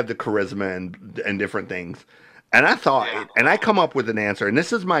 have the charisma and different things. And I thought, and I come up with an answer, and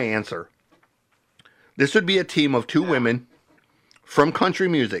this is my answer. This would be a team of 2 women from country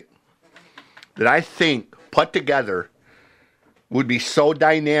music that I think put together would be so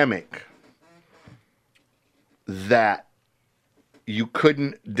dynamic that you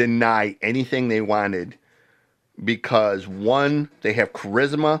couldn't deny anything they wanted. Because one, they have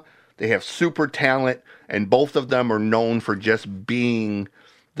charisma, they have super talent, and both of them are known for just being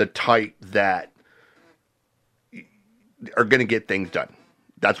the type that are going to get things done.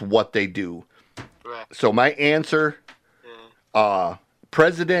 That's what they do. Right. So my answer,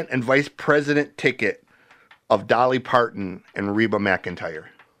 president and vice president ticket of Dolly Parton and Reba McEntire.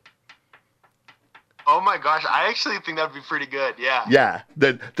 Oh my gosh, I actually think that'd be pretty good. Yeah. Yeah,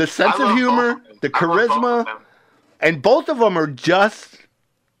 the sense of humor, the charisma. And both of them are just,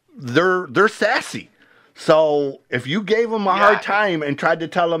 they're sassy. So if you gave them a hard time and tried to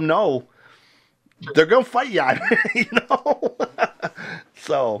tell them no, they're going to fight you.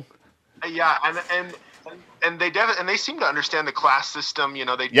 So. Yeah, and they seem to understand the class system.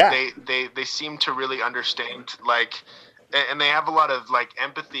 They seem to really understand and they have a lot of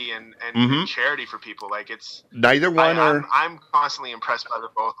empathy and charity for people. It's neither one I'm constantly impressed by the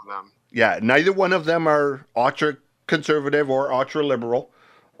both of them. Yeah, neither one of them are ultra conservative or ultra liberal.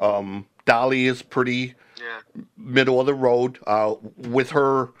 Dolly is pretty middle of the road. With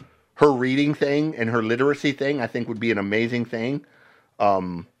her reading thing and her literacy thing, I think would be an amazing thing.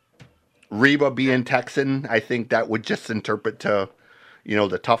 Reba being Texan, I think that would just interpret to,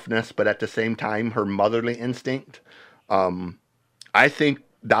 the toughness, but at the same time, her motherly instinct. I think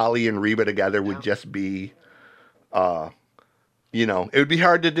Dolly and Reba together would just be, it would be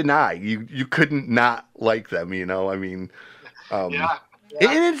hard to deny. You couldn't not like them, I mean, Yeah.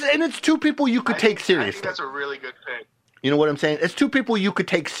 and it's two people you could take seriously. I think that's a really good pick. You know what I'm saying? It's two people you could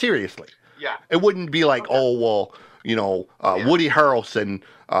take seriously. Yeah. It wouldn't be like, Woody Harrelson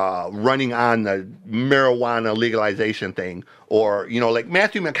running on the marijuana legalization thing, or like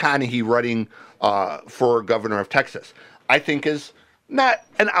Matthew McConaughey running for governor of Texas. I think is not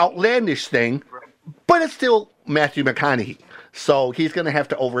an outlandish thing, but it's still Matthew McConaughey. So he's going to have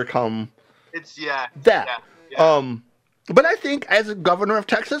to overcome that. Yeah. But I think as a governor of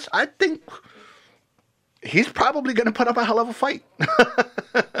Texas, I think he's probably going to put up a hell of a fight.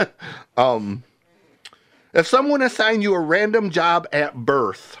 If someone assigned you a random job at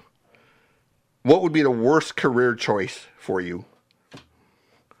birth, what would be the worst career choice for you?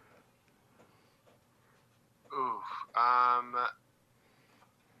 Ooh,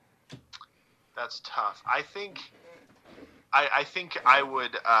 that's tough. I think I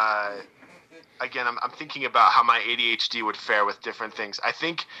would. Again, I'm thinking about how my ADHD would fare with different things. I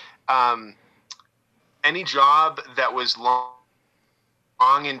think any job that was long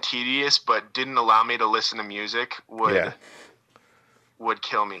and tedious but didn't allow me to listen to music would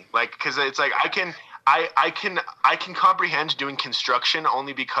kill me. Like, because it's like I can comprehend doing construction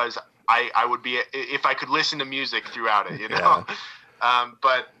only because I would be, if I could listen to music throughout it,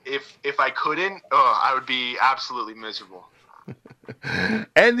 but if I couldn't, I would be absolutely miserable.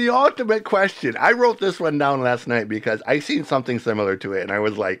 And the ultimate question, I wrote this one down last night because I seen something similar to it, and I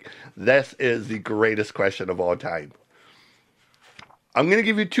was like, this is the greatest question of all time. I'm going to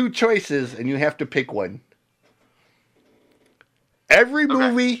give you two choices, and you have to pick one. Every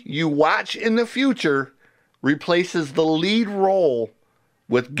movie you watch in the future replaces the lead role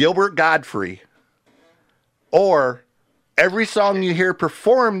with Gilbert Gottfried, or every song you hear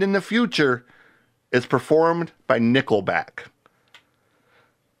performed in the future is performed by Nickelback.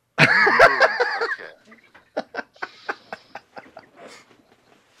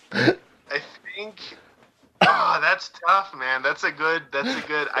 I think. Oh, that's tough, man. That's a good.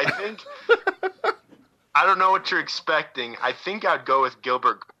 I think. I don't know what you're expecting. I think I'd go with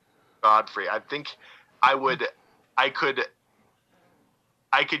Gilbert Gottfried. I think I could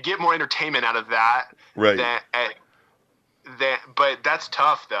get more entertainment out of that. Right. But that's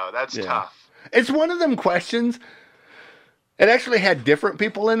tough, though. That's tough. It's one of them questions. It actually had different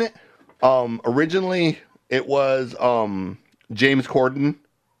people in it. Originally, it was James Corden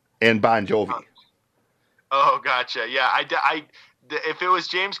and Bon Jovi. Oh, gotcha. Yeah, if it was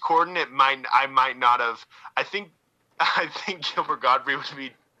James Corden, I might not have. I think Gilbert Gottfried would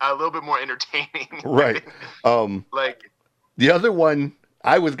be a little bit more entertaining. Right. Like the other one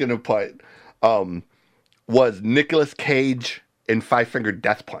I was gonna put was Nicolas Cage in Five Finger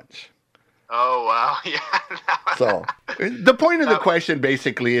Death Punch. Oh, wow. Yeah. So the point of the question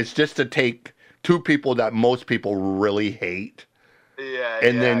basically is just to take two people that most people really hate,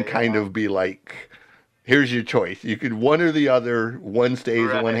 and then kind of be like, here's your choice. You could one or the other. One stays,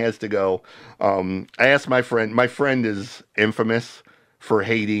 one has to go. I asked my friend. My friend is infamous for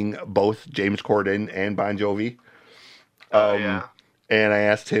hating both James Corden and Bon Jovi. And I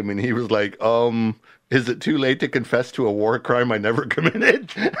asked him, and he was like, is it too late to confess to a war crime I never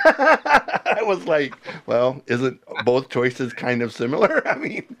committed? I was like, well, isn't both choices kind of similar? I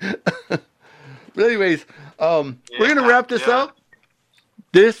mean, but anyways, we're going to wrap this up.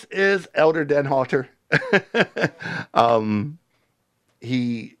 This is Elder Denhalter.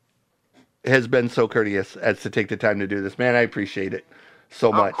 He has been so courteous as to take the time to do this. Man, I appreciate it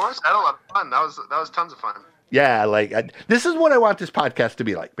so much. Of course, I had a lot of fun. That was tons of fun. Yeah, this is what I want this podcast to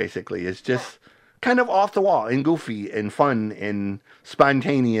be like, basically. It's just kind of off the wall and goofy and fun and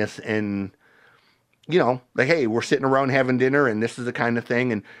spontaneous and, like, hey, we're sitting around having dinner and this is the kind of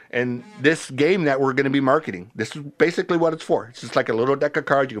thing. And this game that we're going to be marketing, this is basically what it's for. It's just like a little deck of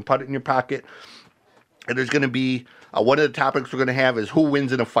cards. You can put it in your pocket. And there's going to be, one of the topics we're going to have is who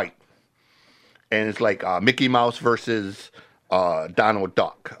wins in a fight. And it's like Mickey Mouse versus Donald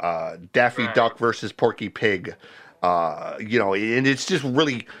Duck, Daffy Duck versus Porky Pig, and it's just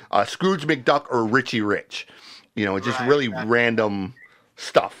really Scrooge McDuck or Richie Rich, just really random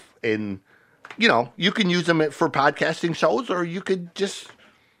stuff. And, you can use them for podcasting shows, or you could just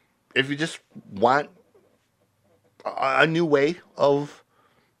if you just want a new way of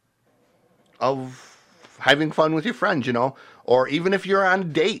having fun with your friends, you know, or even if you're on a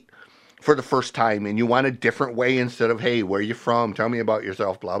date for the first time and you want a different way instead of, hey, where are you from? Tell me about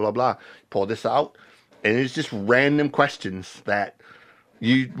yourself, blah, blah, blah. Pull this out. And it's just random questions that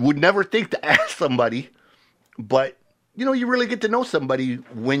you would never think to ask somebody. But, you know, you really get to know somebody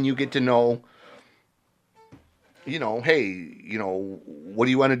when you get to know, you know, hey, you know, what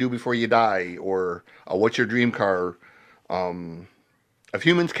do you want to do before you die? Or what's your dream car? If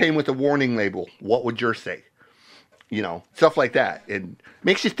humans came with a warning label, what would yours say? You know, stuff like that. It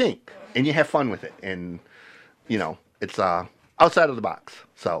makes you think, and you have fun with it. And, you know, it's outside of the box.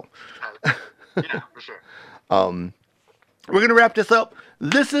 So, Yeah, for sure. We're going to wrap this up.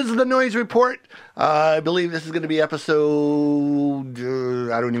 This is the Noise Report. I believe this is going to be episode...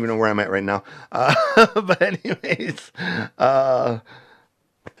 I don't even know where I'm at right now. But anyways, I'm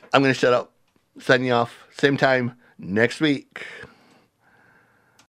going to shut up. Signing off. Same time next week.